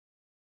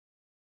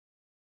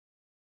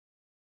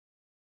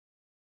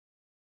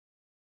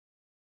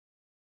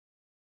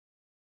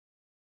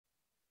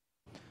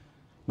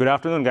Good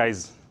afternoon,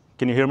 guys.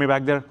 Can you hear me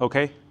back there?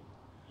 Okay?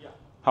 Yeah.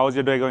 How is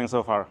your day going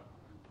so far?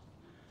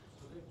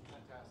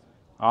 Fantastic.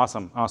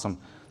 Awesome, awesome.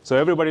 So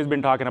everybody's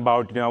been talking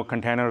about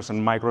containers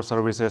and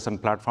microservices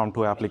and platform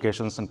 2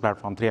 applications and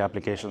platform 3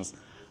 applications.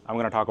 I'm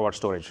going to talk about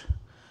storage.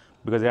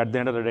 Because at the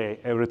end of the day,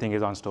 everything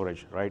is on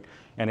storage, right?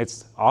 And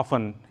it's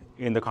often,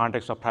 in the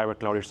context of private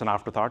cloud, it's an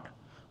afterthought,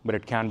 but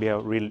it can be a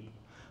real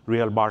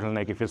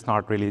bottleneck if it's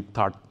not really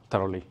thought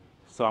thoroughly.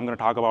 So I'm going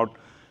to talk about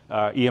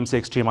EMC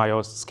Extreme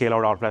IO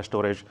scale-out all-flash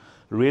storage,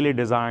 really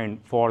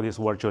designed for this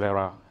virtual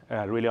era,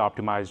 really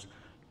optimized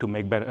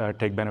to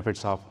take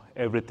benefits of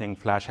everything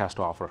flash has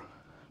to offer.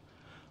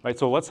 Right,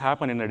 so what's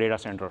happened in a data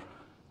center?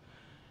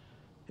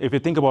 If you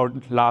think about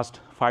last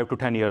 5 to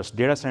 10 years,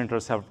 data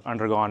centers have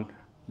undergone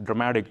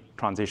dramatic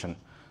transition.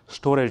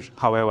 Storage,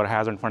 however,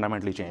 hasn't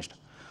fundamentally changed.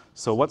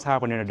 So what's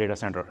happened in a data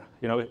center?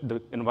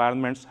 The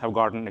environments have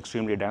gotten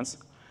extremely dense.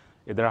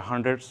 There are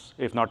hundreds,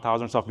 if not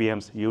thousands of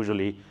VMs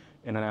usually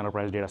in an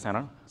enterprise data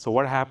center. So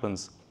what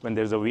happens when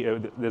there's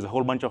a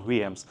whole bunch of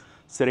VMs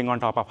sitting on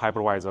top of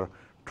hypervisor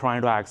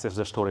trying to access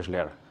the storage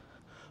layer,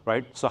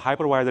 right? So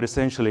hypervisor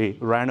essentially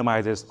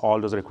randomizes all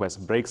those requests,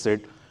 breaks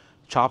it,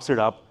 chops it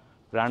up,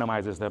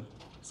 randomizes them.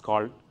 It's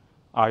called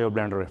IO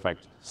blender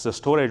effect. So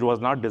storage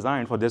was not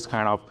designed for this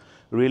kind of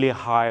really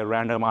high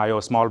random IO,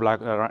 small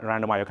block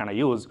random IO kind of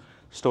use.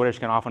 Storage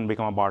can often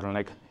become a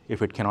bottleneck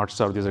if it cannot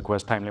serve these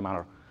requests timely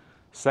manner.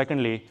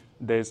 Secondly,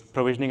 there's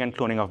provisioning and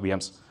cloning of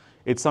VMs.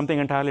 It's something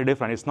entirely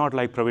different. It's not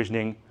like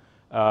provisioning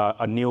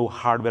a new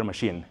hardware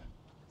machine.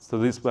 So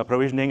these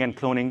provisioning and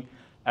cloning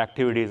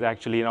activities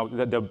actually,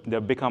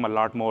 they've become a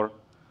lot more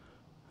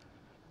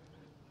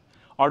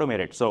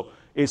automated. So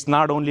it's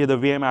not only the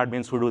VM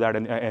admins who do that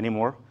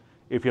anymore.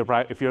 If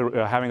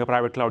you're having a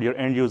private cloud, your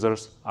end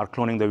users are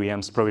cloning the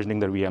VMs, provisioning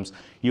their VMs.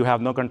 You have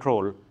no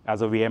control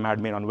as a VM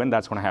admin on when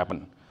that's going to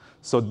happen.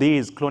 So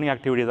these cloning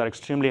activities are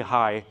extremely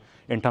high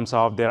in terms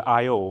of their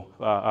IO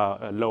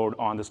load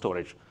on the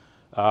storage.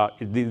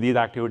 These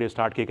activities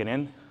start kicking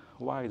in.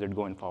 Why is it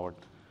going forward?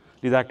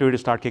 These activities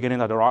start kicking in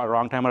at the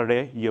wrong time of the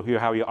day. You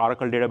have your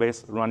Oracle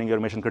database running your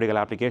mission-critical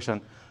application.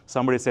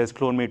 Somebody says,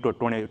 clone me to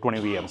 20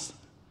 VMs.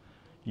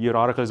 Your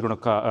Oracle is going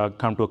to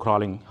come to a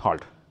crawling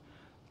halt.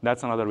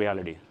 That's another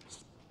reality.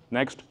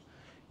 Next,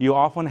 you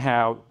often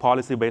have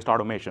policy-based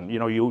automation.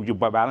 You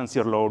balance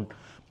your load,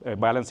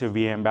 balance your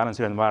VM, balance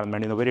your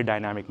environment in a very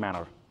dynamic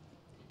manner.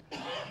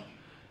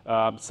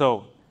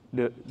 So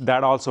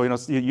that also,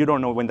 you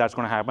don't know when that's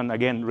going to happen.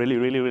 Again, really,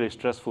 really, really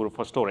stressful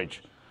for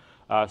storage.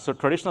 So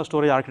traditional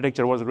storage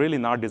architecture was really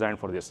not designed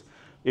for this.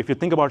 If you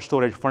think about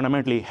storage,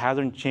 fundamentally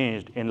hasn't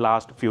changed in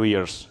last few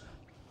years.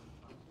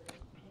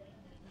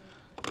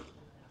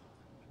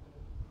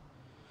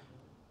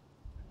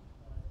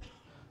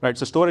 Right,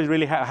 so storage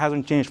really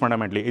hasn't changed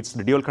fundamentally. It's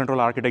the dual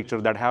control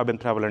architecture that have been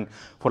prevalent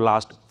for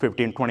last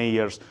 15, 20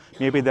 years.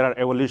 Maybe there are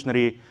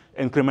evolutionary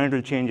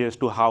incremental changes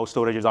to how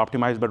storage is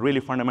optimized, but really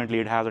fundamentally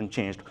it hasn't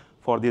changed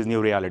for these new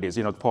realities.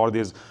 For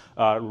these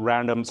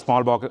random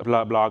small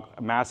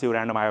block, massive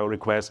random IO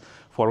requests,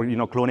 for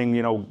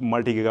cloning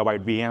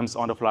multi-gigabyte VMs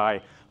on the fly,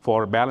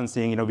 for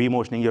balancing,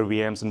 vMotioning your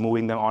VMs and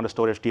moving them on the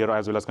storage tier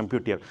as well as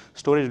compute tier.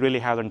 Storage really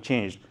hasn't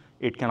changed.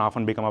 It can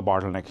often become a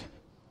bottleneck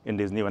in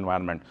this new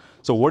environment.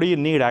 So what do you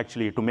need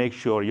actually to make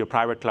sure your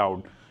private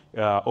cloud,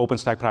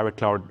 OpenStack private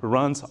cloud,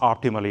 runs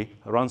optimally,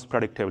 runs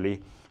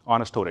predictively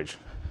on a storage,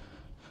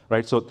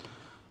 right? So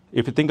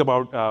if you think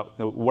about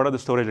what are the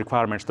storage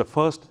requirements, the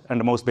first and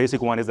the most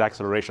basic one is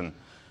acceleration.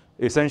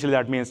 Essentially,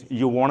 that means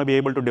you want to be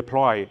able to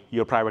deploy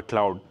your private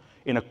cloud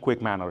in a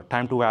quick manner.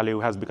 Time to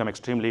value has become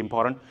extremely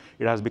important.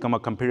 It has become a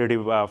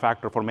competitive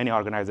factor for many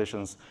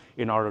organizations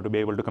in order to be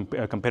able to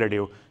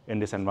competitive in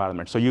this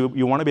environment. So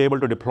you want to be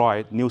able to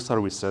deploy new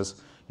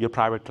services, your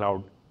private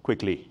cloud,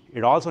 quickly.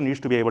 It also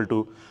needs to be able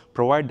to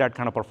provide that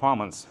kind of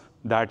performance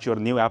that your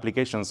new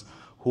applications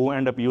who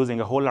end up using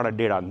a whole lot of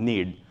data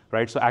need,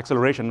 right? So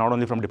acceleration, not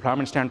only from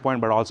deployment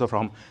standpoint, but also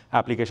from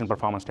application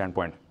performance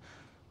standpoint.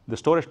 The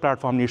storage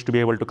platform needs to be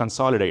able to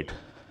consolidate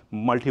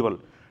multiple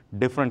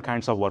different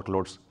kinds of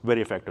workloads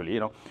very effectively.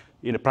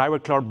 In a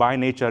private cloud by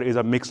nature is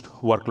a mixed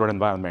workload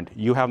environment.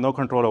 You have no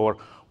control over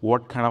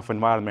what kind of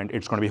environment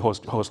it's going to be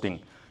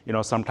hosting.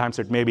 Sometimes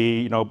it may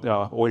be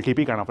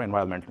OLTP kind of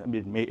environment.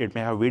 It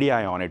may have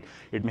VDI on it.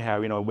 It may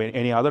have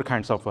any other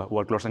kinds of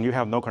workloads, and you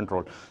have no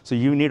control. So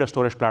you need a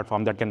storage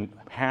platform that can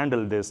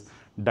handle this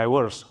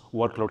diverse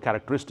workload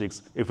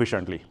characteristics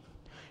efficiently.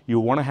 You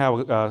want to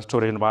have a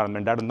storage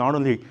environment that not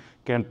only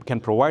can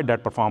provide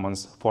that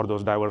performance for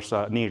those diverse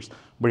needs,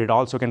 but it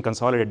also can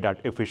consolidate that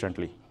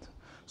efficiently.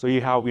 So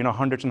you have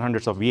hundreds and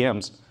hundreds of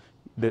VMs.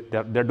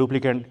 They're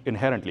duplicate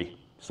inherently.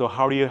 So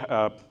how do you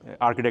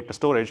architect a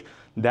storage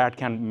that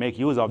can make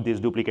use of these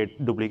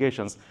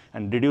duplications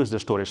and reduce the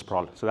storage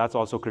sprawl? So that's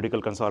also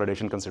critical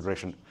consolidation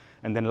consideration.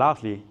 And then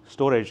lastly,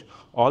 storage,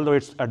 although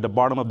it's at the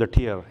bottom of the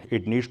tier,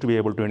 it needs to be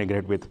able to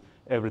integrate with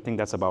everything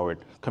that's above it: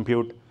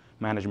 compute,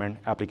 management,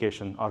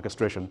 application,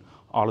 orchestration,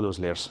 all of those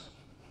layers.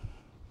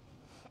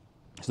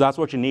 So that's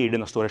what you need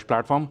in a storage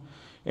platform.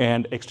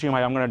 And Extreme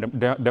IO, I'm going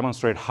to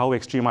demonstrate how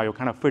Extreme IO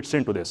kind of fits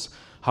into this.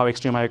 how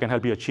XtremIO can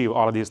help you achieve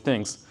all of these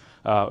things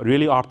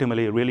really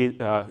optimally, really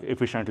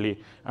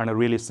efficiently, and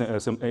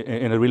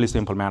in a really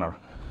simple manner.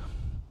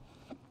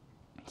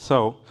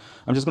 So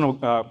I'm just going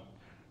to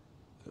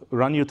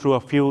run you through a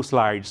few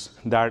slides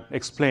that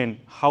explain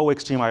how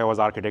XtremIO was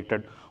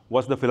architected,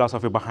 what's the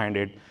philosophy behind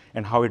it,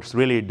 and how it's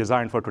really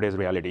designed for today's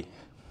reality.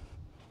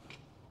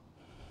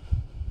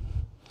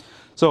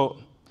 So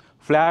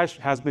Flash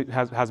has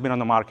been on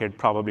the market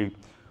probably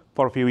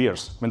for a few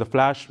years. When the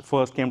Flash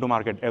first came to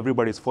market,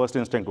 everybody's first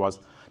instinct was,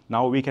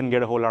 now we can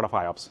get a whole lot of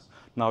IOPS.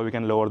 Now we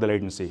can lower the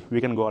latency.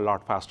 We can go a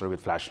lot faster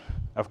with Flash.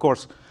 Of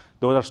course,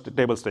 those are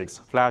table stakes.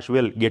 Flash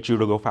will get you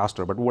to go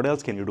faster, but what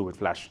else can you do with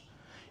Flash?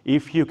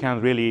 If you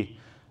can really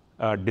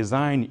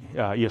design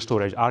your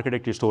storage,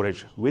 architect your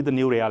storage with the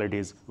new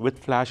realities, with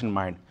Flash in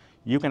mind,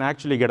 you can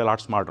actually get a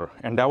lot smarter.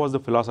 And that was the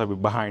philosophy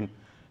behind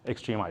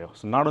XtremIO.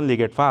 So not only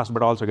get fast,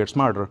 but also get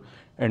smarter.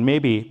 And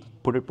maybe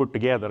put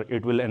together,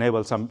 it will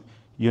enable some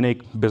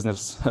unique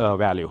business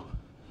value.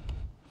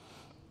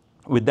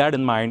 With that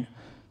in mind,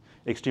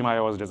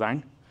 XtremIO was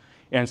designed.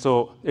 And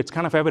so it's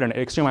kind of evident,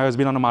 XtremIO has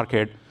been on the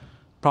market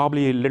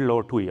probably a little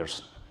over 2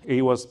 years.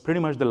 It was pretty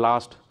much the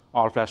last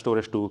all-flash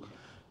storage to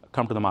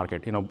come to the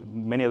market.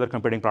 Many other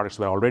competing products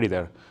were already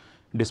there.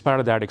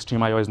 Despite that,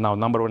 XtremIO is now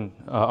 #1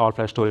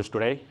 all-flash storage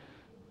today,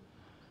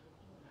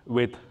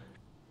 with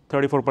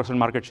 34%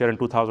 market share in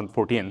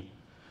 2014.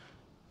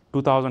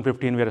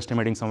 2015, we're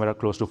estimating somewhere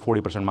close to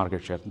 40%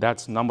 market share.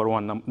 That's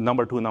 #1,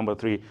 #2,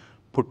 #3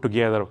 put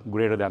together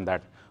greater than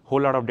that.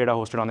 Whole lot of data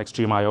hosted on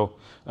XtremIO.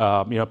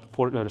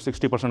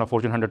 60% of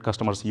Fortune 100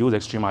 customers use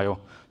XtremIO.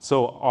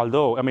 So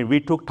although, we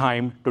took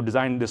time to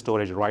design this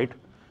storage right,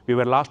 we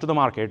were last to the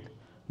market,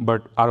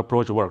 but our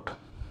approach worked.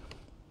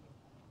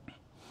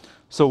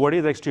 So what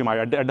is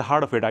XtremIO? At the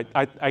heart of it,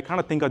 I kind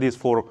of think of these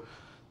four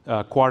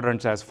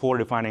quadrants as four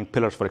defining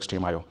pillars for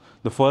XtremIO.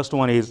 The first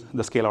one is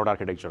the scale-out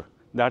architecture.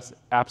 That's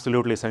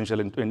absolutely essential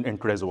in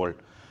today's world.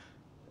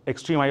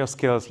 XtremIO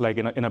scales like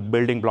in a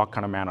building block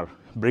kind of manner,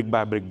 brick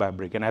by brick by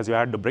brick. And as you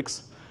add the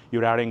bricks,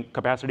 you're adding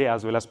capacity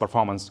as well as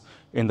performance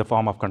in the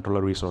form of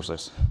controller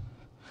resources.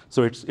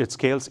 So it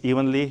scales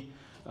evenly.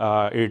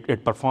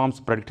 It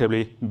performs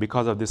predictably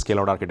because of this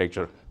scale-out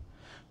architecture.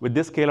 With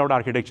this scale-out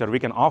architecture, we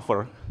can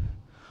offer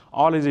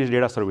all of these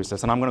data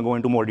services. And I'm going to go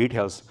into more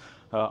details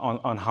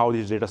on how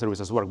these data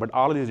services work. But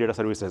all of these data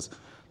services,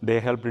 they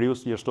help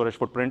reduce your storage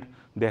footprint.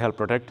 They help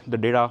protect the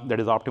data that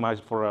is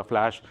optimized for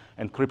flash,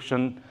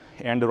 encryption,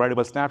 and the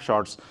writable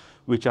snapshots,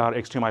 which are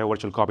XtremIO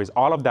virtual copies.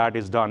 All of that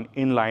is done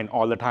inline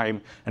all the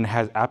time and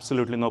has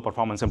absolutely no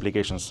performance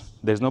implications.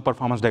 There's no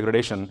performance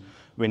degradation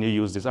when you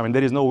use this.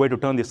 There is no way to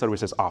turn these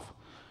services off.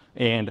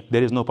 And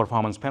there is no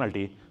performance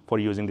penalty for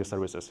using these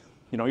services.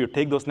 You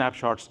take those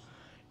snapshots,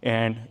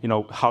 and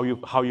how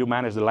you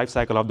manage the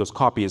lifecycle of those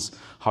copies,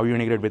 how you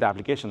integrate with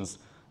applications,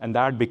 and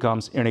that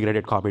becomes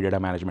integrated copy data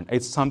management.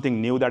 It's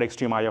something new that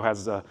XtremIO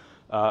has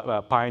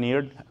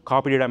pioneered.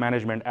 Copy data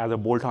management as a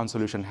bolt-on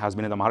solution has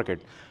been in the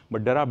market,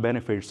 but there are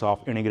benefits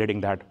of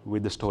integrating that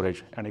with the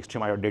storage, and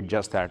XtremIO did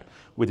just that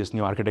with this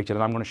new architecture.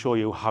 And I'm going to show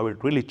you how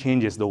it really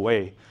changes the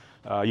way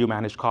you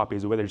manage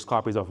copies, whether it's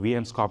copies of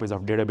VMs, copies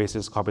of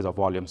databases, copies of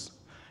volumes.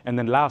 And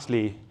then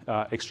lastly,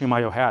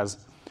 XtremIO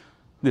has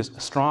this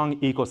strong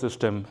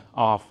ecosystem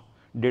of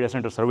data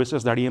center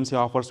services that EMC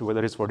offers,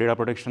 whether it's for data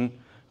protection,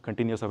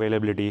 continuous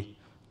availability,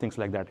 things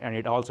like that. And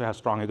it also has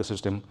strong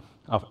ecosystem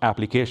of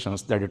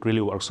applications that it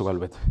really works well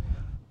with.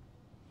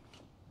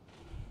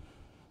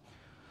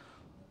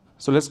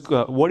 So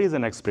what is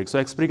an XBrick?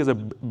 So XBrick is a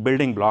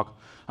building block.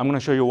 I'm going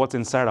to show you what's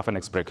inside of an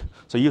XBrick.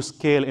 So you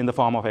scale in the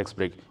form of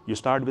XBrick. You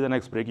start with an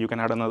XBrick. You can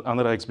add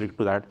another XBrick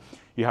to that.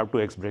 You have 2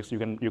 XBricks.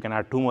 You can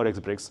add 2 more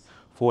XBricks,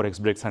 4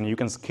 XBricks, and you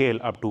can scale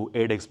up to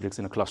 8 XBricks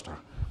in a cluster.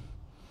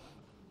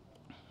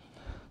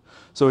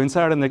 So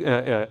inside an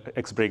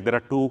XBrick, there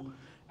are 2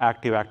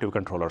 active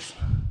controllers.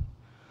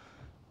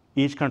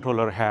 Each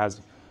controller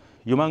has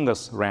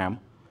humongous RAM.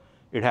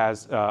 It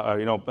has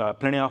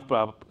plenty of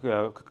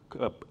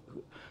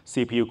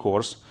CPU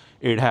cores.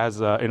 It has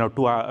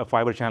 2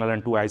 fiber channel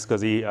and 2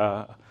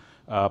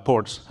 iSCSI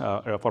ports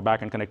for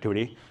backend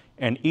connectivity.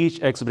 And each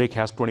XBrick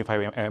has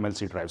 25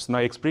 MLC drives. Now,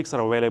 XBricks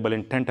are available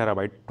in 10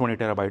 terabyte, 20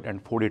 terabyte, and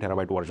 40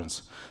 terabyte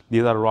versions.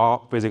 These are raw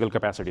physical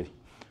capacity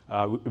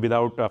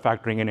without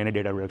factoring in any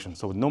data reduction.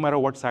 So no matter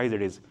what size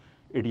it is,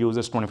 it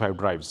uses 25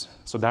 drives.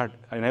 So that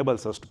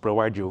enables us to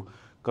provide you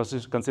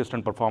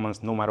consistent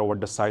performance no matter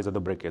what the size of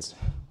the brick is.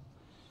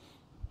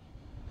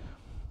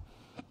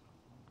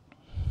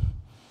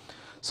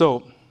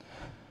 So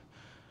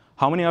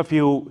how many of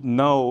you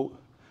know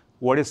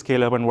what is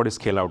scale up and what is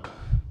scale out?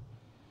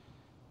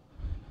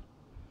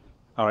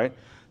 All right.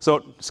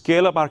 So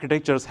scale up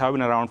architectures have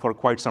been around for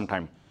quite some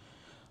time.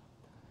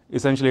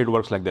 Essentially, it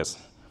works like this.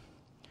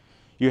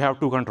 You have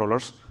 2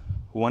 controllers.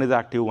 One is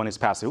active, one is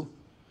passive.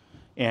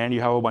 And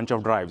you have a bunch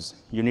of drives.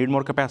 You need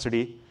more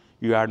capacity.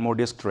 You add more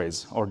disk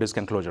trays or disk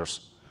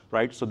enclosures,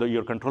 right? So that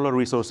your controller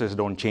resources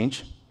don't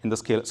change. in the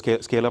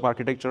scale-up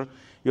architecture,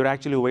 you're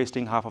actually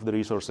wasting half of the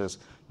resources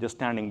just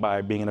standing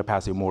by being in a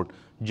passive mode,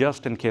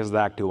 just in case the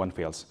active one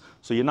fails.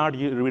 So you're not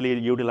really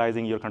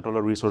utilizing your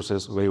controller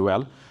resources very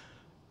well.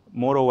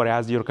 Moreover,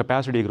 as your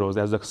capacity grows,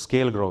 as the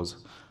scale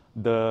grows,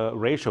 the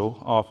ratio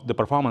of the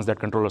performance that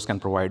controllers can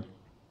provide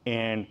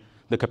and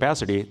the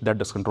capacity that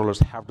the controllers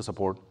have to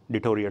support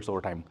deteriorates over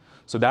time.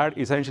 So that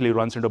essentially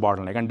runs into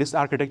bottleneck. And this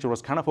architecture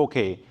was kind of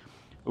okay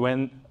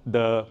when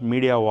the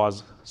media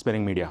was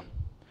spinning media,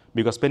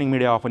 because spinning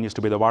media often used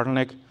to be the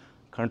bottleneck.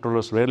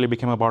 Controllers rarely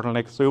became a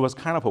bottleneck, so it was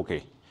kind of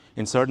okay.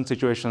 In certain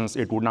situations,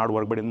 it would not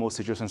work, but in most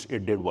situations,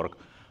 it did work.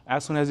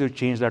 As soon as you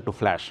change that to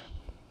flash,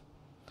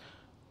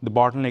 the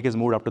bottleneck is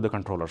moved up to the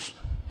controllers.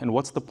 And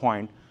what's the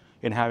point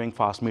in having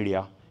fast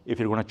media if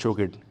you're going to choke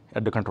it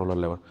at the controller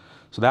level?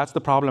 So that's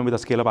the problem with the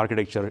scale-up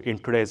architecture in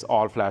today's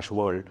all-flash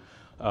world,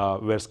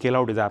 where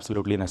scale-out is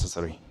absolutely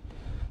necessary.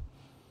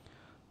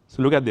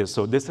 So look at this.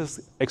 So this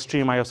is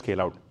extreme I/O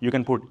scale-out. You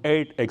can put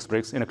 8 X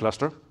bricks in a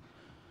cluster.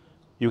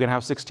 You can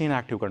have 16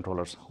 active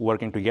controllers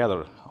working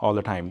together all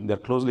the time. They're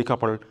closely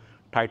coupled,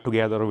 tied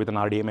together with an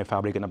RDMA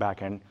fabric in the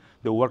back end.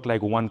 They work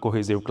like one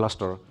cohesive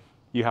cluster.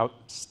 You have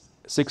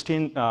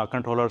 16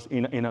 controllers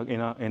in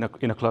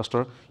a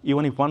cluster.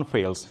 Even if one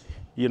fails,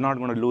 you're not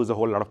going to lose a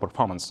whole lot of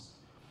performance.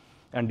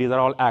 And these are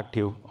all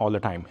active all the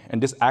time.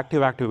 And this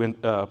active-active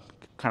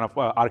kind of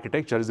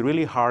architecture is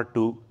really hard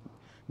to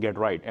get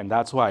right. And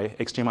that's why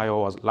Extreme I/O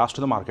was last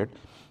to the market,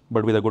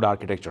 but with a good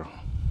architecture.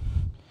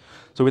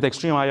 So with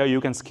Extreme I/O,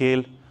 you can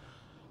scale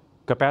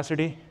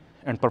capacity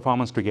and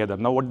performance together.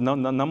 Now, the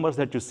numbers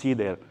that you see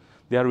there,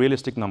 they are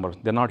realistic numbers.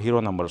 They're not hero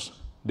numbers.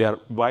 They are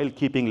while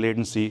keeping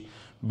latency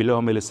below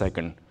a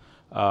millisecond.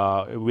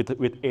 With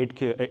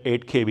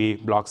 8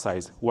 KB block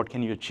size, what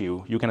can you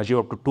achieve? You can achieve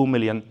up to 2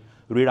 million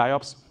read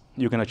IOPS.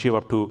 You can achieve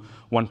up to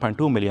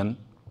 1.2 million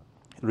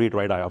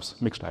read-write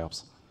IOPS, mixed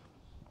IOPS.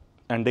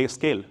 And they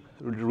scale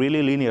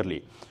really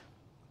linearly.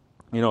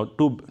 You know,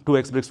 two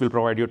X bricks will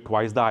provide you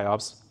twice the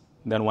IOPS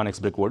than 1 X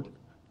brick would,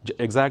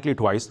 exactly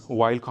twice,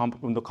 while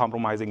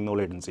compromising no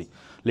latency.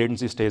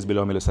 Latency stays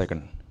below a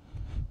millisecond.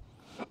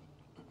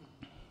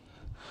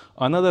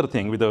 Another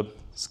thing with the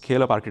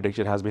scale-up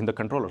architecture has been the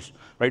controllers,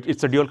 right?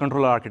 It's a dual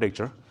controller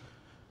architecture.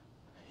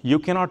 You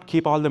cannot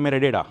keep all the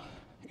metadata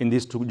in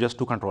these just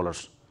two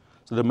controllers.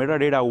 So the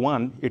metadata,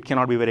 one, it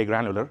cannot be very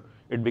granular.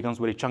 It becomes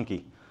very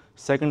chunky.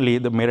 Secondly,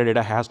 the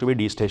metadata has to be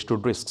destaged to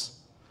disks.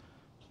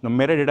 Now,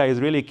 metadata is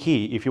really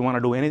key if you want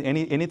to do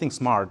anything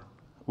smart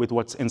with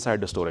what's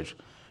inside the storage.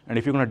 And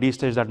if you're going to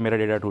destage that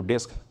metadata to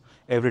disk,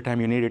 every time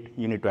you need it,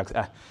 you need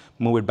to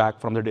move it back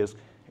from the disk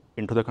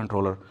into the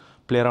controller,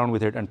 play around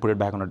with it, and put it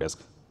back on a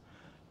disk.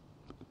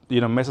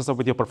 You know, messes up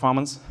with your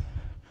performance.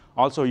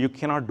 Also, you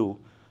cannot do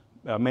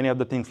many of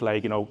the things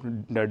like, you know,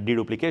 the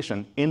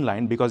deduplication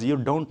inline, because you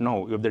don't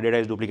know if the data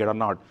is duplicate or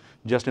not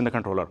just in the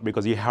controller,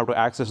 because you have to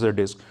access the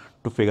disk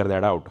to figure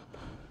that out.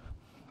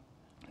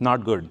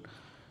 Not good.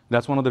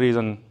 That's one of the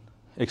reasons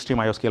Extreme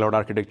I/O scale-out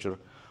architecture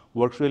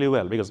works really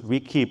well, because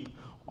we keep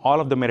all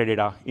of the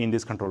metadata in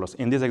these controllers.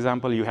 In this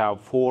example, you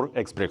have 4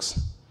 X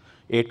bricks,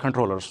 8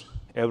 controllers.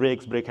 Every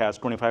X brick has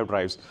 25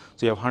 drives,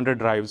 so you have 100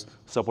 drives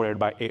supported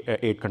by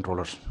 8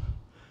 controllers.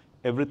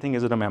 Everything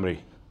is in the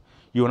memory.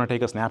 You want to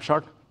take a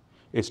snapshot?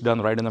 It's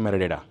done right in the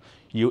metadata.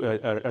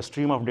 A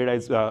stream of data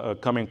is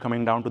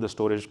coming down to the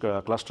storage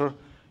cluster.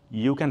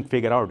 You can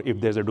figure out if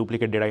there's a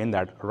duplicate data in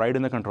that right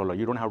in the controller.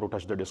 You don't have to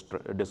touch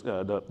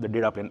the the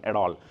data plane at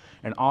all.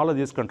 And all of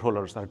these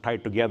controllers are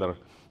tied together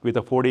with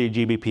a 40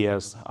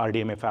 Gbps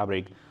RDMA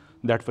fabric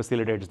that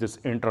facilitates this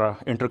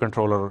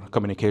inter-controller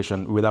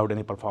communication without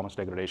any performance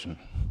degradation.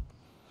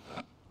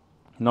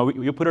 Now,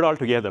 you put it all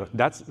together.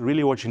 That's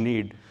really what you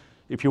need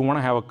if you want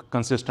to have a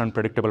consistent,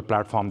 predictable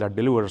platform that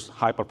delivers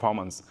high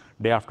performance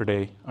day after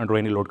day under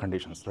any load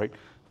conditions, right?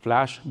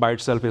 Flash by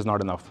itself is not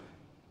enough.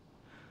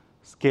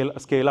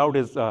 Scale out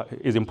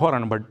is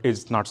important, but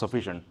it's not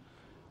sufficient.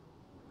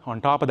 On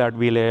top of that,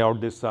 we lay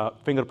out this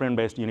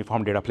fingerprint-based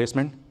uniform data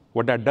placement.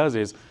 What that does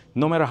is,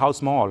 no matter how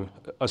small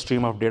a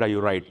stream of data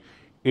you write,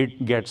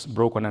 it gets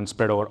broken and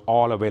spread over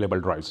all available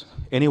drives.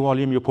 Any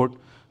volume you put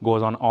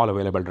goes on all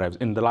available drives.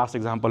 In the last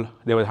example,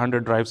 there were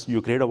 100 drives.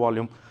 You create a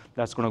volume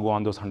that's going to go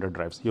on those 100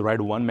 drives. You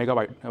write 1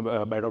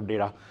 megabyte of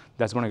data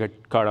that's going to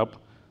get cut up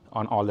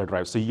on all the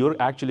drives. So you're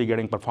actually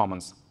getting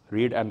performance,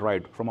 read and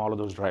write from all of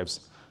those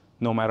drives,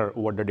 no matter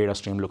what the data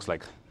stream looks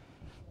like.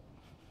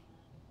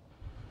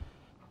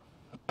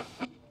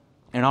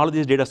 And all of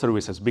these data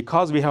services,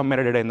 because we have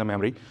metadata in the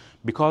memory,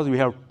 because we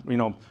have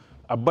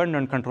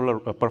abundant controller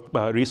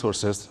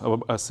resources,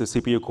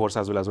 CPU cores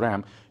as well as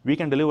RAM, we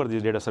can deliver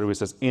these data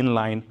services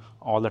inline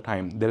all the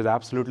time. There is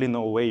absolutely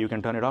no way you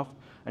can turn it off,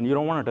 and you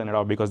don't want to turn it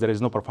off because there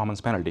is no performance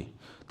penalty.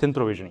 Thin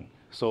provisioning.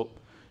 So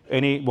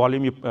any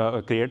volume you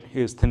create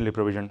is thinly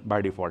provisioned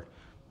by default.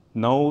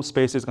 No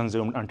space is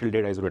consumed until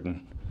data is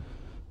written.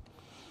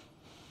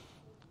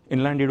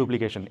 Inline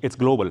deduplication, it's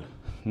global.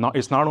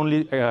 It's not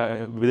only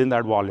within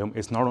that volume,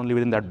 it's not only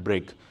within that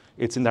brick,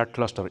 it's in that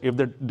cluster. If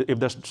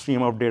the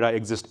stream of data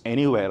exists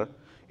anywhere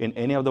in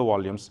any of the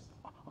volumes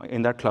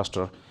in that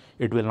cluster,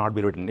 it will not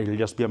be written. It will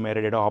just be a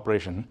metadata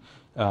operation.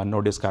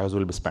 No disk IOs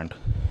will be spent.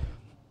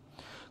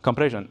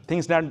 Compression,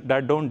 things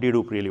that don't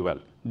dedupe really well.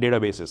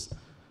 Databases,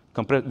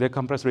 they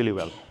compress really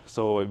well.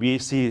 So we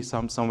see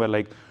somewhere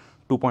like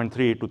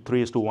 2.3 to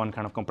 3:1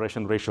 kind of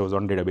compression ratios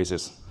on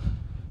databases.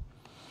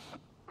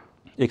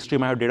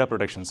 Extreme IO data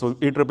protection, so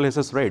it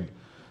replaces RAID.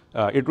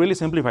 It really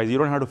simplifies. You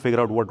don't have to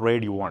figure out what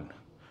RAID you want.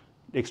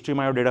 Extreme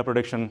IO data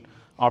protection,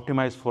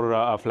 optimized for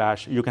a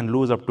flash. You can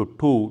lose up to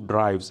 2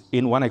 drives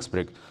in one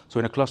XPrig. So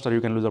in a cluster,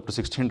 you can lose up to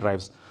 16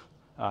 drives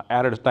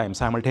at a time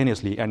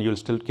simultaneously, and you'll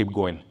still keep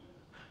going.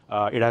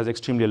 It has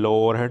extremely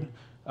low overhead.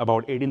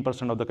 About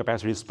 18% of the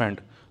capacity is spent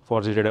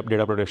for the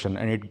data protection,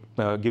 and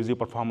it gives you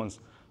performance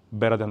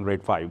better than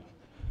RAID 5.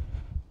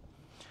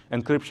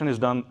 Encryption is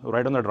done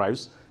right on the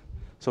drives,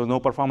 so no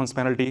performance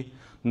penalty,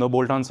 no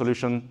bolt-on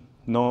solution,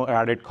 no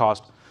added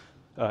cost.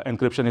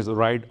 Encryption is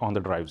right on the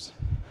drives.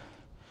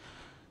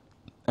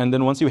 And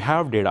then once you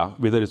have data,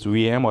 whether it's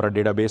VM or a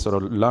database or a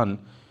LUN,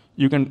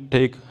 you can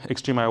take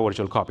extreme IO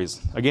virtual copies.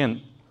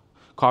 Again,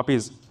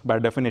 copies by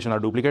definition are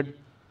duplicate.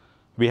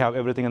 We have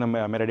everything in the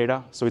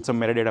metadata, so it's a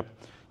metadata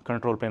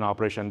control plane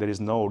operation. There is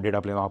no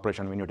data plane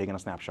operation when you're taking a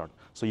snapshot.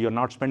 So you're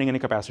not spending any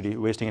capacity,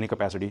 wasting any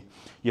capacity.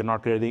 You're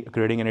not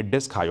creating any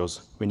disk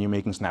IOs when you're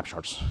making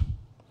snapshots.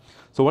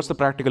 So what's the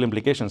practical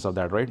implications of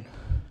that, right?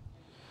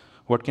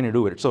 What can you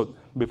do with it? So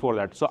before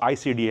that, so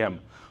iCDM,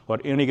 or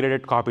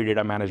integrated copy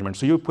data management.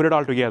 So you put it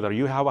all together.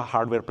 You have a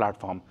hardware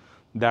platform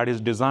that is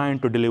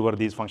designed to deliver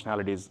these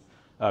functionalities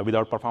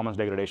without performance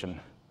degradation.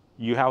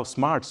 You have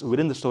smarts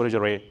within the storage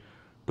array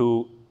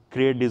to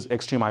create these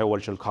extreme IO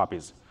virtual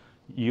copies.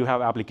 You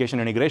have application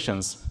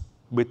integrations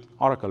with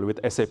Oracle, with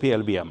SAP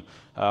LVM,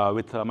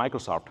 with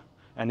Microsoft.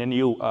 And then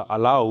you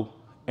allow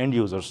end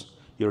users,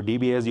 your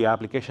DBAs, your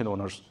application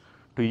owners,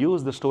 to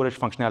use the storage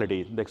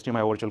functionality, the extreme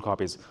IO virtual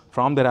copies,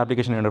 from their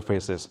application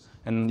interfaces,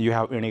 and you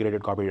have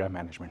integrated copy data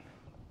management.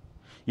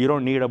 You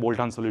don't need a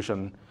bolt-on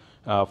solution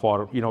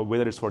for,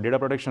 whether it's for data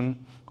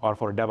protection or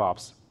for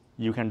DevOps.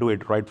 You can do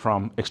it right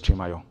from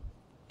extreme IO.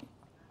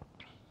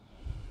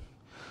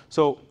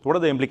 So what are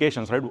the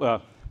implications,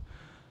 right?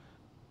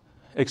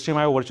 Extreme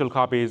IO virtual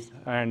copies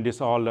and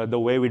this all, the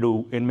way we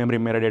do in-memory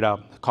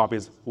metadata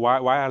copies, why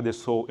are they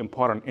so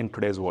important in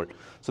today's world?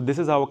 So this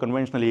is how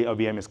conventionally a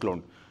VM is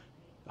cloned.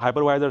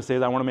 Hypervisor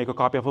says, I want to make a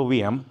copy of a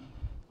VM,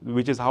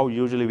 which is how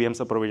usually VMs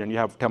are provisioned. You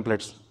have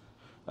templates,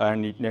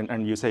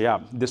 and you say, yeah,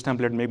 this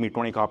template make me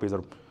 20 copies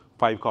or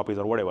 5 copies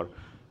or whatever.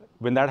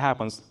 When that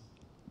happens,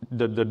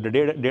 the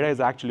data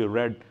is actually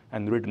read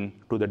and written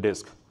to the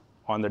disk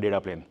on the data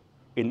plane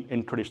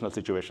in traditional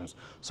situations.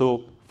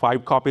 So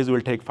 5 copies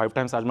will take 5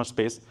 times as much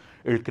space.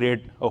 It will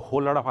create a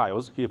whole lot of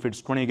IOs. If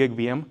it's 20 gig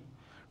VM,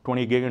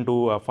 20 gig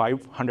into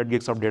 500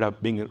 gigs of data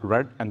being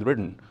read and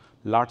written,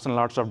 lots and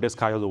lots of disk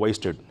IOs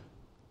wasted.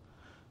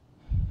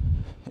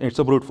 It's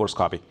a brute force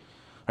copy.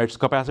 Right? So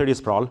capacity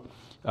sprawl,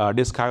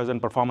 disk IOs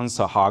and performance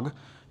hog,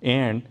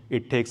 and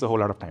it takes a whole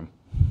lot of time.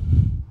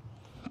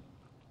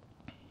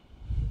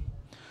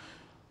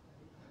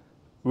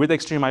 With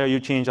extreme IO, you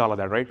change all of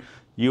that, right?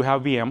 You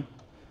have VM,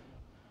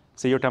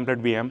 say your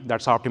template VM,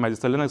 that's optimized.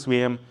 It's a Linux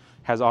VM,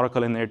 has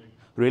Oracle in it,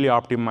 really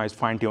optimized,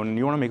 fine-tuned, and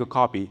you want to make a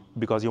copy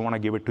because you want to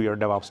give it to your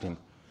DevOps team.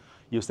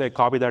 You say,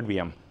 copy that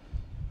VM.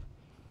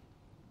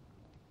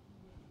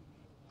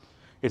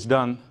 It's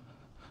done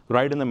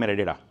right in the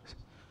metadata.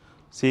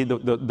 See,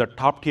 the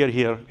top tier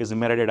here is the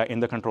metadata in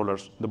the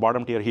controllers. The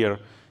bottom tier here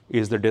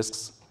is the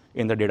disks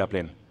in the data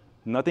plane.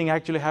 Nothing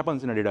actually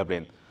happens in a data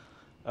plane.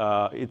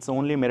 It's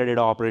only metadata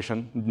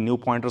operation. New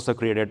pointers are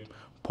created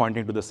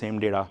pointing to the same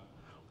data.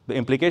 The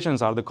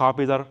implications are the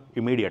copies are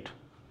immediate.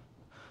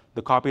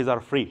 The copies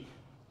are free.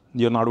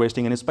 You're not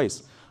wasting any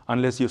space.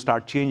 Unless you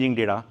start changing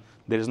data,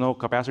 there is no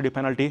capacity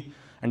penalty,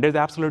 and there's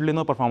absolutely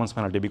no performance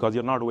penalty because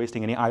you're not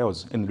wasting any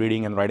IOs in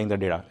reading and writing the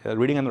data.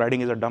 Reading and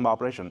writing is a dumb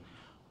operation.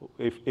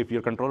 If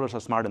your controllers are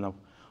smart enough,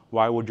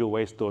 why would you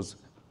waste those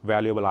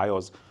valuable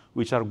IOs,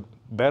 which are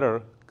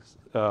better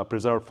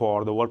preserved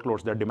for the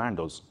workloads that demand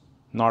those,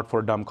 not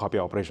for dumb copy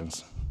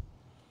operations?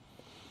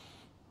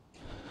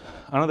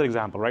 Another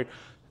example, right?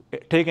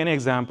 Take any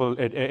example,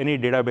 any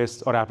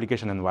database or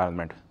application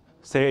environment.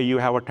 Say you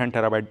have a 10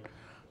 terabyte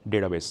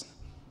database.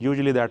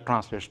 Usually that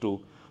translates to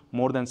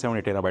more than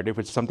 70 terabytes. If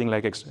it's something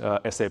like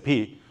SAP,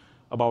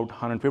 about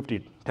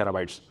 150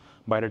 terabytes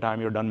by the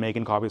time you're done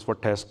making copies for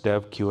test,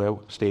 dev, QA,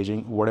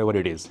 staging, whatever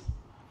it is.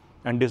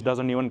 And this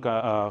doesn't even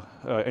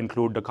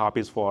include the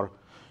copies for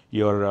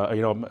your,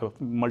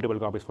 multiple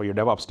copies for your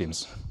DevOps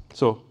teams.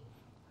 So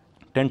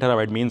 10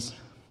 terabyte means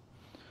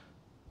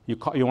you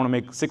want to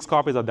make 6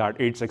 copies of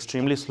that. It's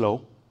extremely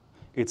slow.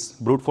 It's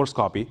brute force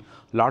copy,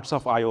 lots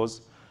of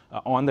IOs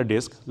on the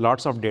disk,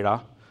 lots of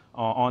data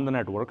on the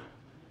network,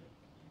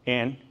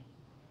 and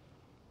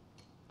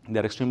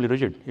they're extremely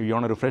rigid. If you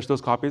want to refresh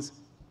those copies,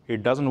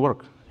 it doesn't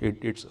work.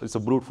 It's a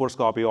brute force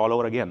copy all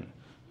over again.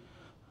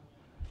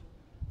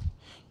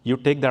 You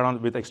take that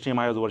on with extreme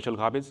IOs virtual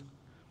copies.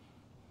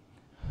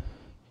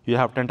 You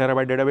have 10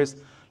 terabyte database.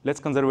 Let's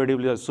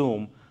conservatively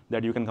assume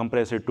that you can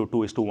compress it to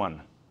 2:1.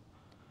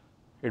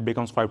 It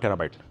becomes 5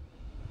 terabyte.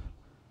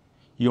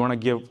 You want to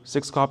give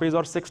 6 copies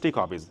or 60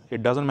 copies?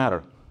 It doesn't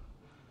matter.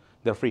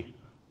 They're free,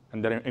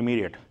 and they're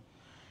immediate.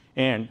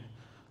 And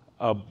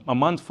a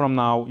month from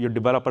now, your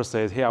developer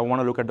says, hey, I want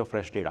to look at the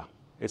fresh data.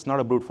 It's not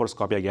a brute force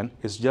copy again.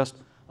 It's just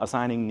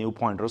assigning new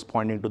pointers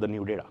pointing to the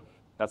new data.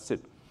 That's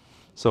it.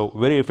 So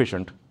very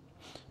efficient.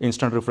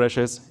 Instant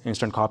refreshes,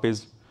 instant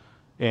copies,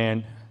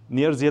 and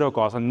near zero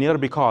cost. And near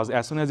because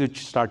as soon as you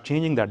start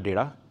changing that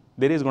data,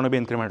 there is going to be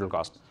incremental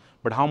cost.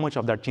 But how much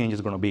of that change is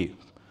going to be?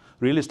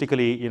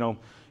 Realistically, in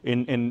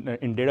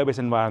database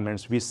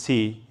environments, we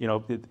see,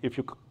 if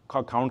you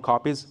count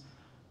copies,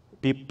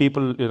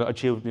 people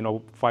achieve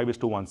 5:1,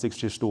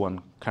 6:1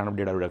 kind of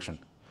data reduction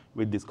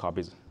with these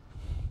copies.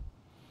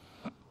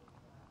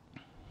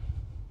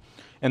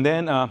 And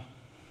then the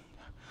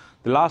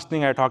last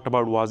thing I talked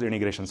about was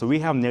integration. So we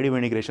have native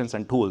integrations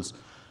and tools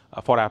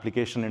for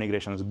application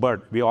integrations,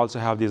 but we also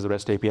have these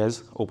REST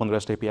APIs, open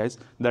REST APIs,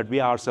 that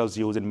we ourselves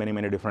use in many,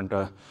 many different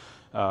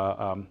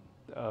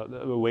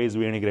ways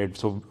we integrate,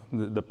 so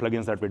the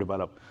plugins that we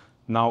develop.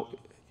 Now,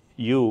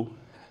 you,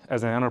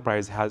 as an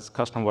enterprise, has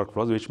custom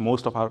workflows, which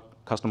most of our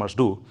customers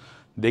do.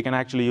 They can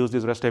actually use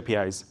these REST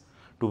APIs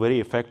to very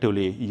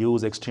effectively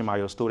use Extreme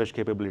IO storage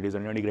capabilities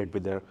and integrate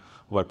with their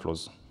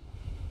workflows.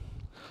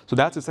 So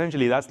that's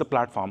the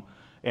platform.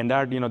 And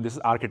that, this is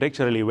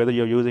architecturally, whether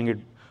you're using it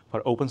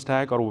for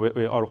OpenStack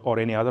or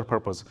any other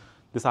purpose,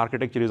 this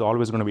architecture is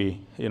always going to be,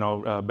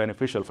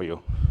 beneficial for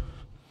you.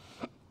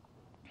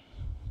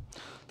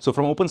 So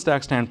from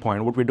OpenStack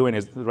standpoint, what we're doing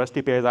is the REST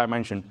APIs I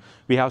mentioned.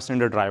 We have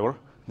Cinder driver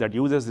that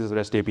uses these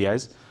REST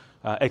APIs.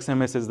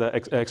 XMS is the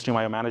Extreme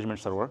IO management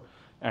server,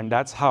 and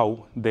that's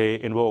how they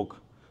invoke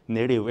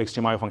native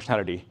Extreme IO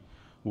functionality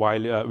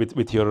while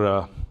with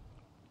your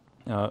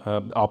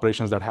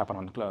operations that happen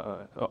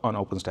on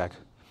OpenStack.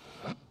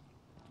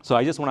 So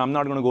I'm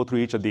not going to go through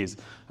each of these.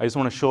 I just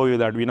want to show you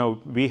that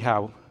we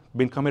have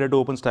been committed to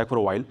OpenStack for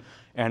a while,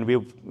 and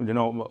we've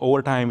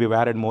over time we've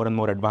added more and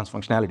more advanced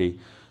functionality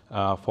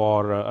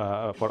for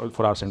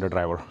our Cinder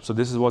driver. So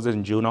this was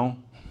in Juno.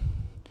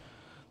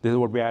 This is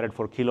what we added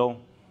for Kilo.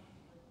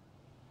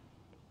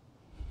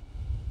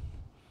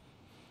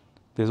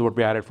 This is what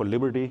we added for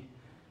Liberty.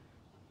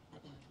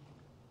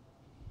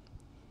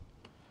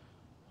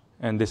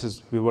 And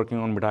we're working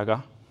on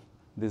Mitaka.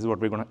 This is what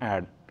we're going to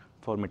add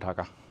for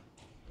Mitaka.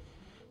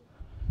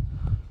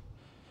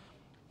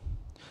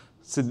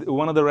 So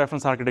one of the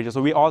reference architectures.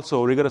 So we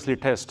also rigorously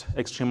test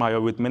Extreme IO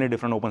with many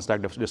different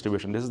OpenStack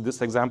distributions.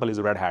 This example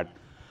is Red Hat.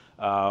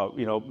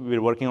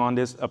 We're working on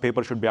this. A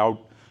paper should be out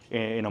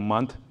in a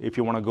month. If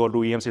you want to go to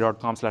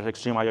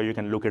emc.com/extremeio, you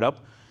can look it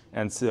up,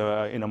 and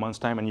in a month's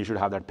time, and you should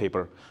have that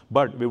paper.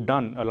 But we've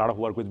done a lot of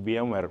work with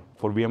VMware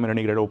for VMware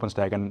integrated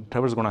OpenStack, and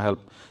Trevor's going to help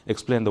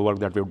explain the work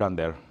that we've done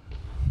there.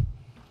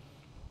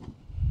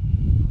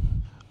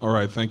 All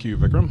right, thank you,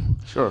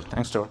 Vikram. Sure,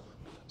 thanks, Trevor.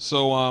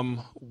 So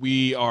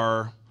we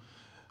are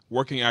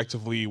working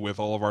actively with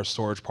all of our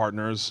storage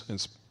partners,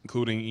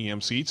 including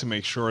EMC, to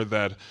make sure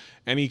that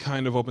any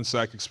kind of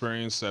OpenStack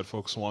experience that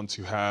folks want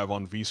to have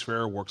on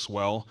vSphere works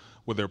well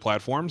with their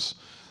platforms.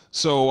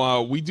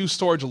 So we do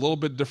storage a little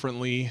bit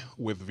differently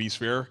with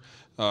vSphere.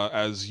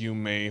 As you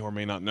may or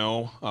may not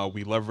know,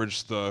 we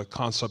leverage the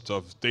concept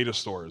of data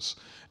stores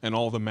and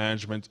all the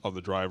management of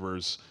the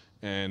drivers,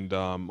 and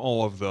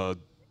all of the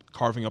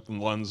carving up the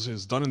lens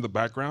is done in the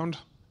background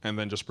and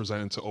then just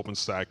presented to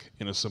OpenStack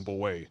in a simple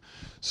way.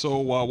 So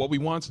what we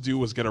wanted to do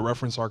was get a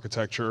reference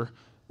architecture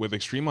with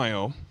Extreme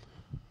IO,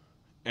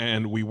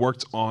 and we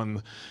worked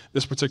on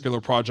this particular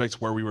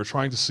project where we were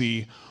trying to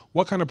see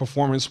what kind of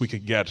performance we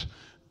could get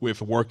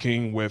with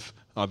working with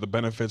the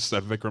benefits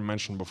that Vikram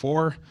mentioned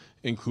before,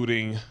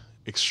 including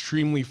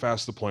extremely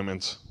fast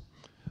deployment,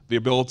 the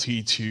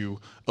ability to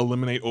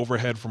eliminate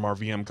overhead from our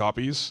VM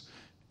copies,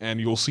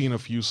 and you'll see in a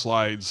few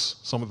slides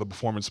some of the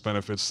performance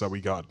benefits that we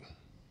got.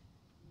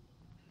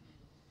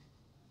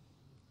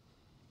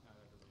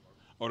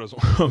 Oh, it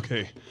doesn't.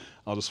 Okay,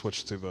 I'll just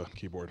switch to the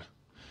keyboard.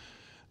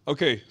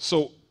 Okay,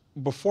 so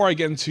before I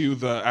get into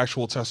the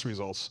actual test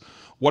results,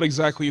 what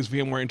exactly is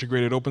VMware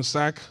Integrated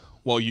OpenStack?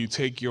 Well, you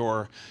take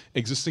your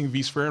existing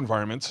vSphere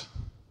environment,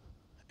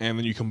 and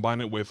then you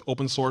combine it with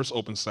open source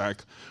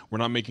OpenStack. We're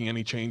not making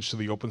any change to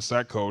the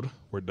OpenStack code.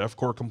 We're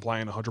DevCore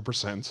compliant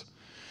 100%.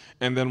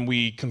 And then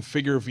we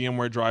configure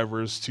VMware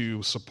drivers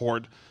to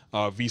support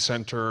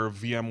vCenter,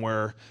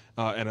 VMware,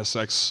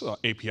 NSX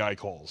API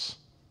calls.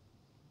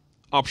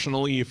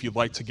 Optionally, if you'd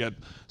like to get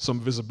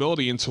some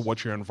visibility into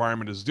what your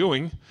environment is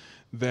doing,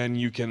 then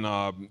you can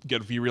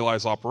get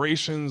vRealize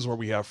operations, where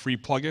we have free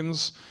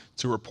plugins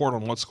to report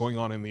on what's going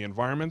on in the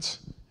environment,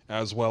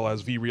 as well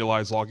as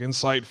vRealize Log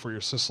Insight for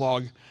your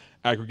syslog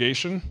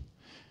aggregation.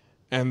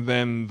 And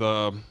then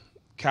the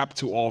cap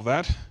to all of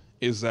that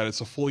is that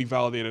it's a fully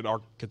validated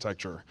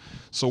architecture.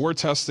 So we're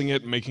testing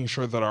it, making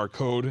sure that our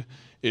code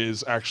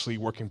is actually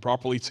working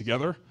properly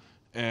together,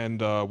 and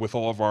with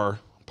all of our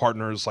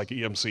partners like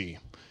EMC.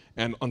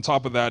 And on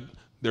top of that,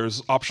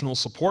 there's optional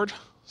support.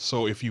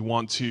 So if you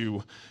want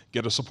to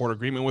get a support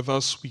agreement with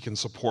us, we can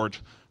support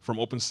from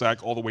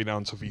OpenStack all the way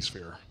down to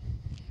vSphere.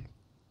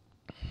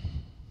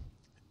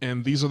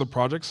 And these are the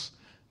projects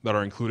that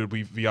are included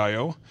with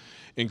VIO,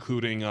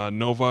 including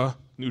Nova,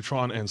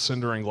 Neutron, and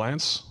Cinder and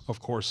Glance.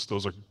 Of course,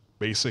 those are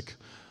basic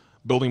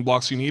building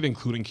blocks you need,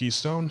 including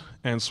Keystone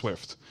and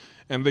Swift.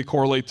 And they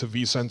correlate to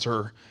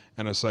vCenter,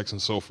 NSX,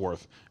 and so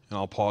forth. And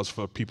I'll pause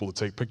for people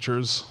to take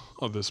pictures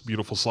of this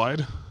beautiful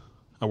slide.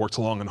 I worked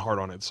long and hard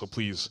on it, so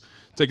please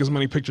take as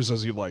many pictures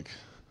as you'd like.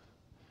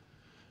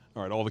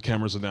 All right, all the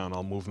cameras are down.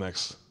 I'll move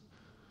next.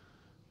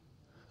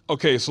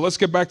 Okay, so let's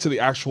get back to the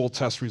actual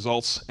test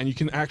results, and you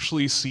can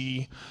actually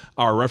see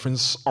our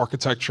reference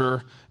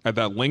architecture at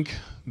that link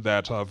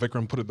that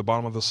Vikram put at the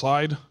bottom of the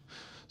slide.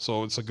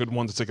 So it's a good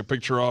one to take a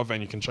picture of,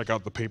 and you can check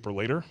out the paper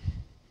later.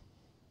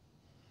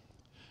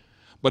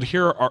 But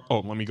here are, oh,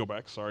 let me go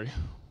back, sorry.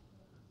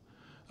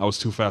 I was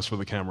too fast for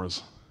the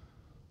cameras.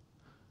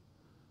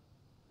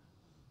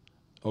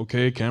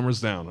 Okay,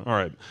 cameras down. All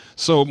right,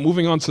 so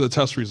moving on to the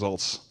test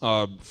results.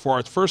 For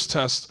our first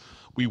test,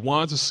 we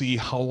wanted to see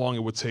how long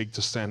it would take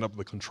to stand up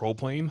the control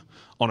plane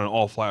on an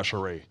all-flash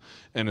array,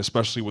 and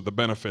especially with the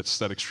benefits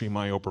that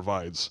XtremIO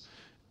provides.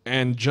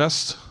 And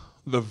just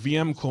the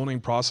VM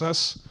cloning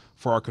process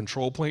for our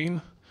control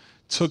plane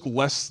took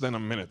less than a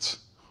minute.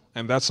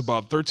 And that's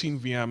about 13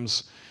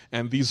 VMs,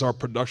 and these are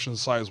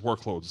production-sized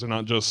workloads. They're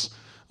not just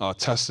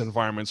test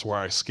environments where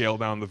I scale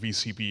down the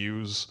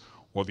vCPUs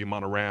or the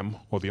amount of RAM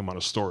or the amount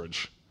of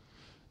storage.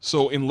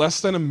 So in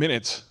less than a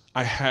minute,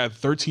 I had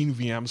 13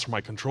 VMs for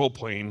my control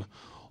plane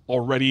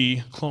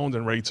already cloned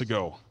and ready to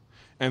go.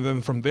 And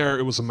then from there,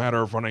 it was a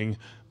matter of running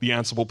the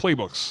Ansible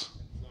playbooks. So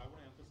I want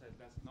to emphasize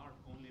that's not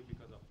only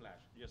because of Flash.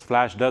 Yes,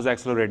 Flash does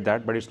accelerate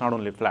that, but it's not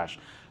only Flash.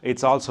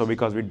 It's also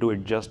because we do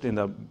it just in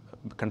the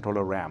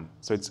controller RAM.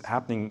 So it's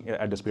happening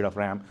at the speed of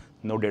RAM,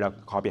 no data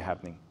copy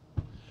happening.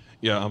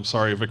 Yeah, I'm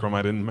sorry, Vikram,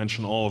 I didn't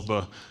mention all of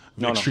the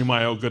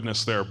XtremIO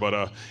goodness there,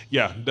 but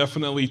yeah,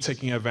 definitely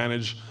taking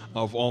advantage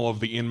of all of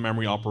the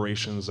in-memory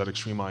operations that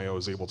XtremIO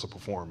is able to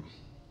perform.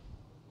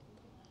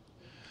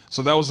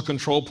 So that was the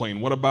control plane.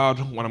 What about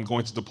when I'm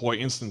going to deploy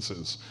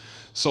instances?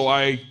 So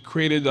I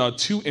created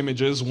 2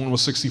 images. One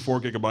was 64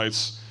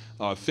 gigabytes,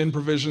 thin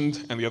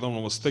provisioned, and the other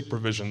one was thick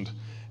provisioned.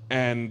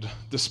 And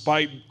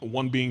despite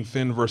one being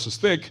thin versus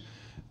thick,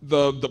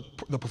 the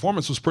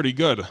performance was pretty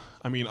good.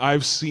 I mean,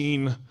 I've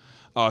seen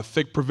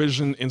thick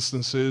provision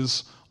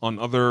instances on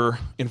other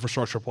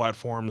infrastructure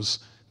platforms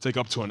take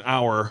up to an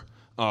hour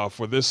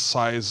for this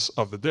size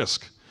of the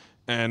disk.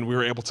 And we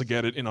were able to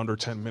get it in under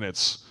 10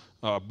 minutes,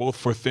 both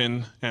for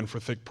thin and for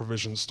thick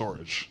provision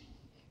storage.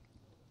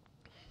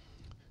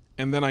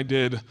 And then I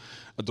did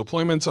a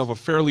deployment of a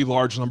fairly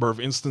large number of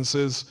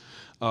instances.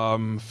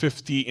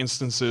 50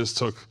 instances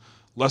took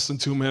less than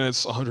 2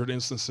 minutes, 100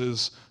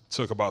 instances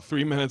took about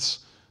 3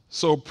 minutes.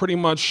 So pretty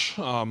much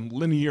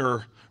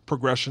linear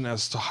progression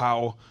as to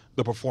how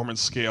the performance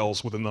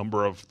scales with a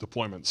number of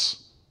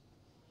deployments.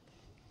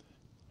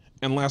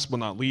 And last but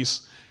not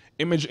least,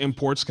 image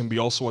imports can be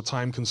also a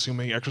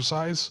time-consuming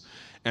exercise.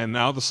 And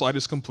now the slide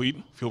is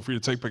complete. Feel free to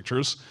take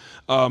pictures.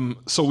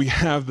 So we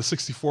have the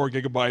 64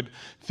 gigabyte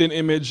thin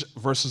image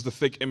versus the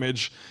thick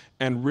image.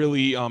 And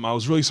really, I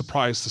was really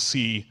surprised to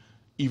see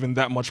even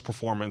that much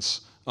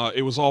performance.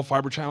 It was all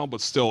fiber channel, but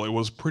still, it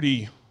was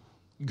pretty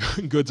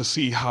good to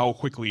see how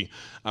quickly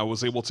I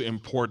was able to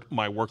import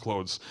my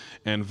workloads.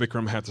 And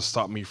Vikram had to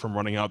stop me from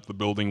running out the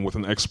building with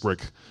an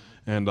X-brick.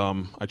 And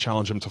I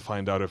challenged him to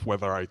find out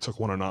whether I took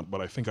one or not,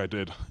 but I think I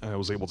did, and I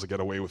was able to get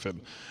away with it.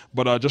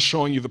 But just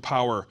showing you the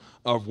power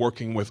of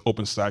working with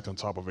OpenStack on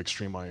top of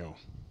XtremIO.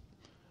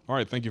 All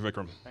right, thank you,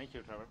 Vikram. Thank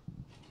you, Trevor.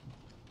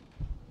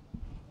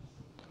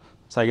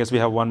 So I guess we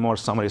have one more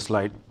summary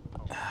slide.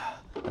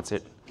 That's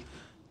it.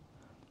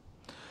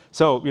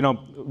 So,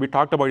 we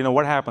talked about,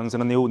 what happens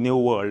in a new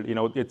world.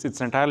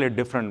 It's an entirely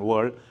different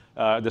world.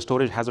 The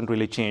storage hasn't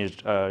really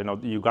changed.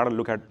 You got to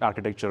look at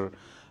architecture,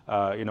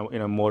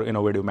 in a more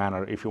innovative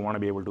manner if you want to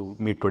be able to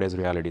meet today's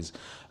realities.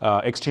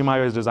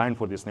 XtremIO is designed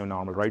for this new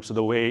normal, right? So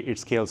the way it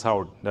scales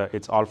out,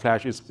 it's all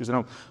Flash.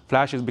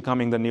 Flash is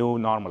becoming the new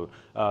normal.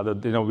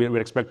 We're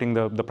expecting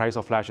the price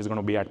of Flash is going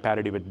to be at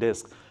parity with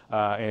disk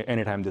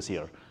anytime this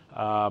year.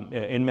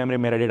 In-memory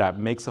metadata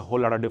makes a whole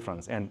lot of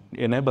difference and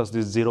enables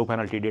these zero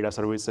penalty data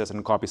services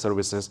and copy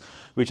services,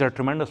 which are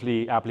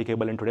tremendously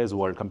applicable in today's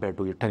world compared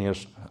to 10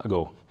 years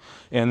ago.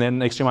 And then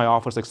XtremIO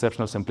offers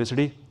exceptional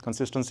simplicity,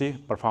 consistency,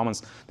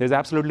 performance. There's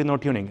absolutely no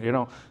tuning.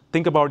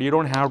 Think about, you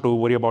don't have to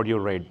worry about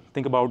your RAID.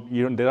 Think about,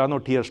 there are no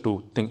tiers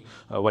to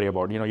worry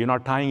about. You're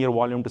not tying your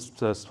volume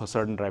to a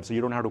certain drive, so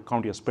you don't have to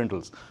count your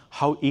spindles.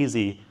 How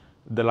easy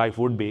the life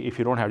would be if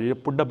you don't have, you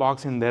put the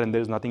box in there and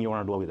there's nothing you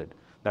want to do with it.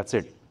 That's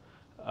it.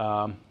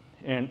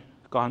 And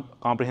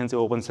comprehensive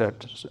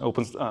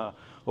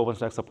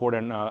OpenStack support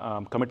and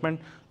commitment.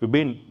 We've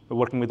been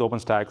working with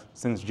OpenStack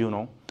since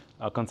Juno,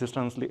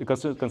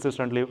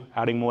 consistently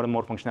adding more and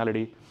more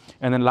functionality.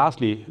 And then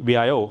lastly,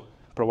 VIO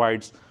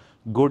provides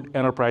good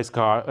enterprise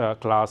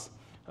class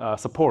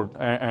support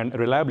and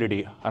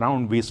reliability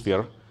around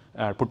vSphere.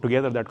 Put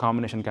together, that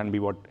combination can be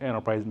what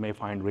enterprise may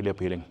find really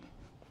appealing.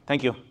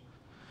 Thank you.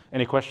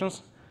 Any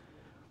questions?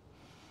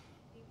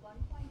 The 1.2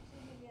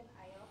 million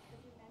IOPS that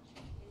you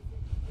mentioned, is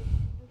it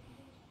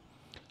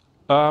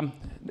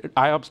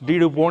IOPS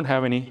dedupe won't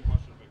have any.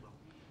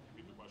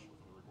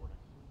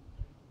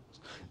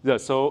 Yeah,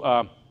 so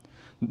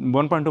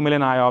 1.2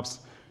 million IOPS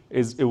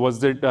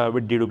was it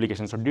with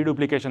deduplication. So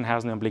deduplication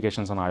has no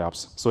implications on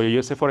IOPS. So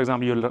you say, for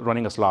example, you're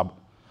running a slob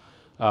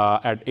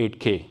at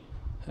 8K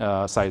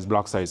size,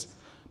 block size,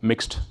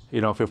 mixed,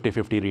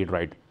 50-50 read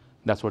write.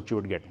 That's what you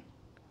would get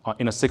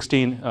in a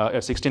 16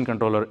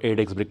 controller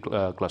 8x brick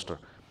cluster.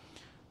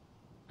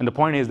 And the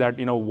point is that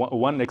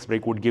one X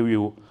brick would give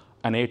you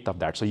an eighth of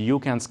that. So you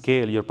can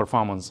scale your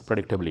performance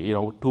predictably.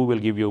 2 will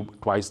give you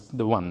twice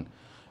the 1,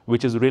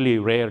 which is really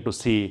rare to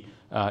see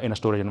in a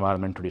storage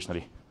environment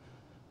traditionally.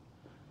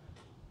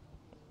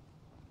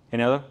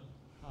 Any other?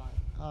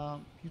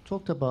 You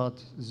talked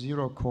about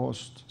zero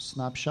cost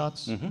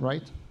snapshots,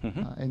 right?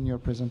 In your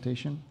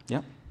presentation.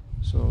 Yeah.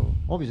 So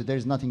obviously there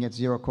is nothing at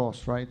zero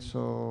cost, right?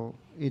 So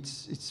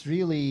it's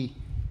really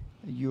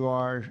you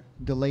are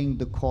delaying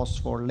the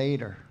cost for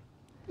later.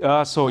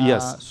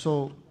 Yes.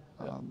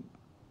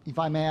 If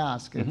I may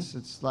ask,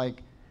 it's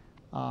like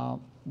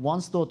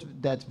once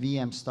that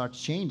VM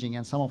starts changing,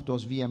 and some of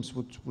those VMs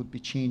would be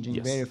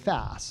changing very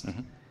fast.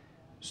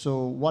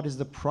 So what is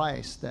the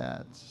price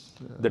that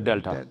the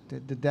delta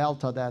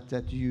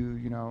that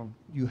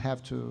you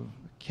have to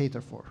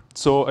cater for?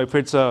 So if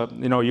it's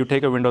you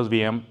take a Windows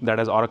VM that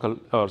has Oracle,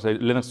 or say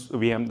Linux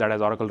VM that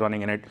has Oracle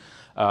running in it,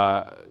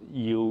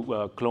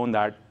 you clone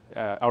that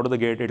out of the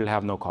gate, it'll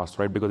have no cost,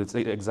 right? Because it's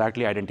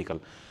exactly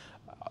identical.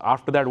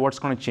 After that, what's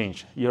going to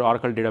change? Your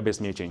Oracle database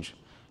may change.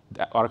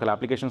 The Oracle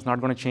application is not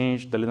going to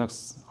change. The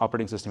Linux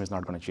operating system is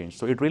not going to change.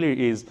 So it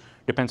really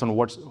depends on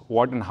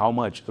what and how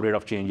much rate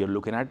of change you're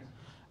looking at.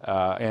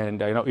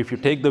 And if you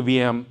take the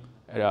VM,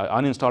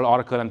 uninstall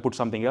Oracle, and put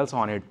something else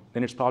on it,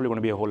 then it's probably going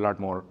to be a whole lot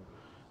more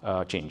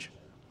change.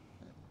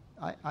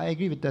 I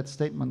agree with that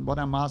statement. What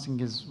I'm asking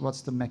is,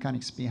 what's the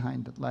mechanics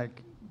behind it?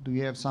 Like, do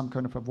you have some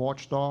kind of a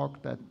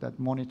watchdog that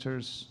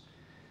monitors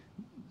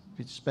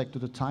with respect to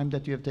the time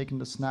that you have taken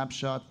the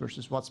snapshot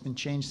versus what's been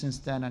changed since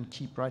then, and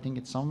keep writing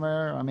it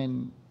somewhere? I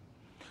mean,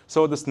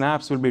 so the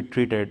snaps will be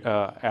treated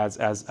as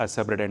a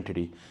separate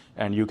entity,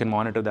 and you can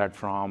monitor that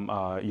from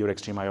your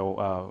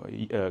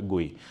XtremIO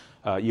GUI.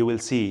 You will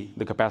see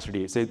the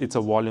capacity. Say it's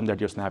a volume that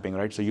you're snapping,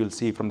 right? So you'll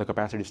see from the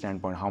capacity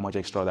standpoint how much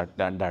extra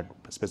that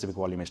specific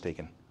volume is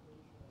taken.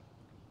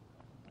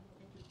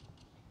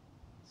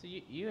 So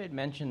you had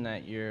mentioned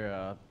that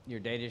your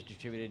data is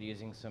distributed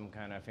using some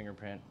kind of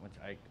fingerprint, which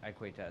I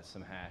equate that as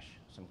some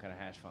kind of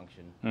hash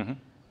function.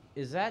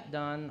 Is that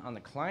done on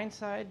the client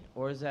side,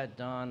 or is that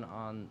done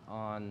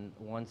on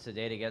once the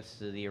data gets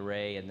to the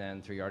array and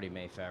then through your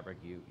RDMA fabric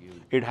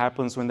It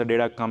happens when the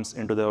data comes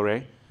into the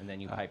array. And then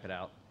you pipe it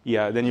out?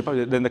 Yeah,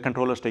 then the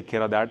controllers take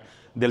care of that.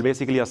 They'll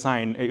basically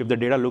assign, if the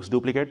data looks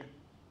duplicate,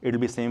 it'll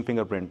be same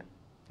fingerprint.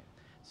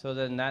 So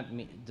then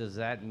does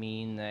that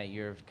mean that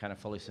you're kind of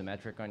fully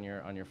symmetric on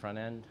your front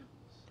end?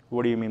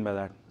 What do you mean by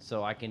that?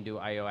 So I can do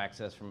I/O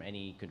access from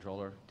any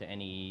controller to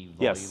any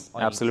volume? Yes,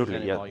 absolutely.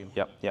 Any Yeah, volume?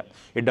 yeah.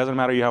 It doesn't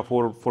matter you have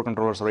four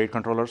controllers or 8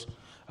 controllers,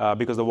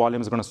 because the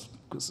volume is going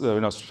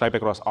to stripe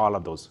across all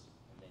of those.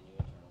 And then you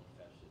internally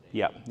fetch the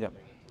data. Yeah.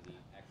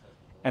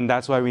 And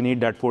that's why we need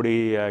that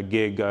 40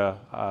 gig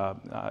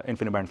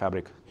InfiniBand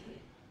fabric.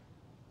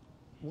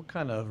 What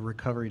kind of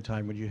recovery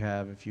time would you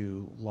have if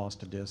you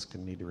lost a disk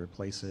and need to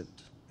replace it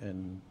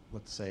in,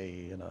 let's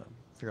say, in a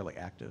fairly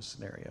active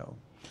scenario?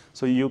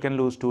 So you can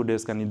lose 2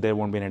 disks and there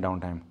won't be any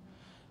downtime.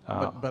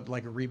 But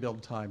like a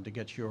rebuild time to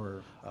get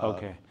your...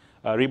 Okay.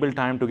 Rebuild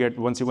time to get,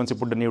 once you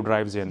put the new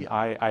drives in,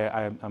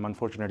 yeah. I'm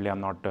unfortunately,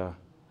 I'm not,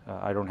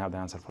 I don't have the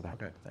answer for that.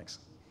 Okay, thanks.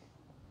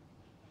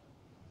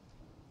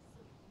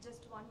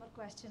 Just one more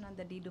question on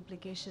the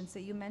deduplication. So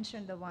you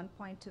mentioned the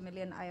 1.2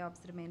 million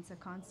IOPS remains a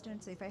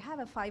constant. So if I have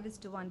a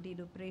 5:1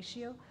 dedupe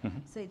ratio,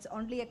 so it's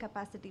only a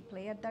capacity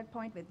play at that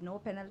point with no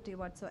penalty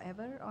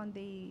whatsoever on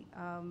the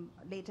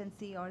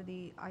latency or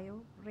the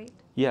IO rate?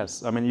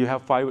 Yes, I mean you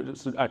have 5,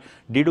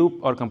 dedupe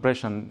or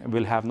compression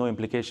will have no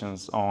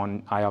implications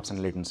on IOPS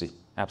and latency,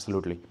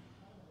 absolutely.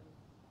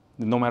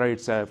 No matter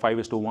it's a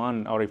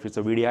 5:1 or if it's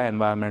a VDI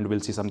environment, we'll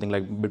see something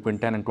like between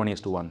 10 and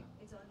 20:1.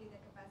 It's only the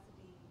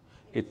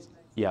capacity.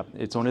 Yeah,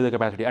 it's only the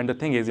capacity. And the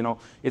thing is,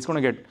 it's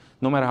going to get,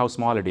 no matter how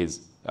small it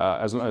is,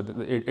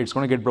 it's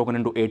going to get broken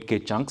into 8K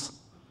chunks.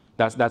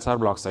 That's our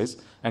block size.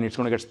 And it's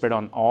going to get spread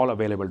on all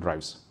available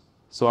drives.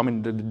 So, I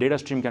mean, the data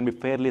stream can be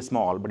fairly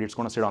small, but it's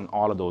going to sit on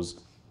all of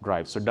those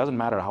drives. So it doesn't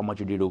matter how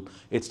much you dedupe,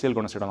 it's still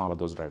going to sit on all of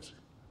those drives.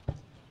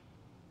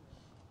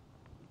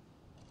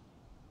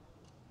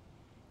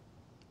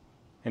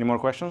 Any more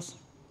questions?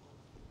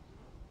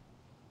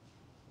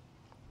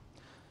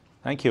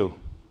 Thank you.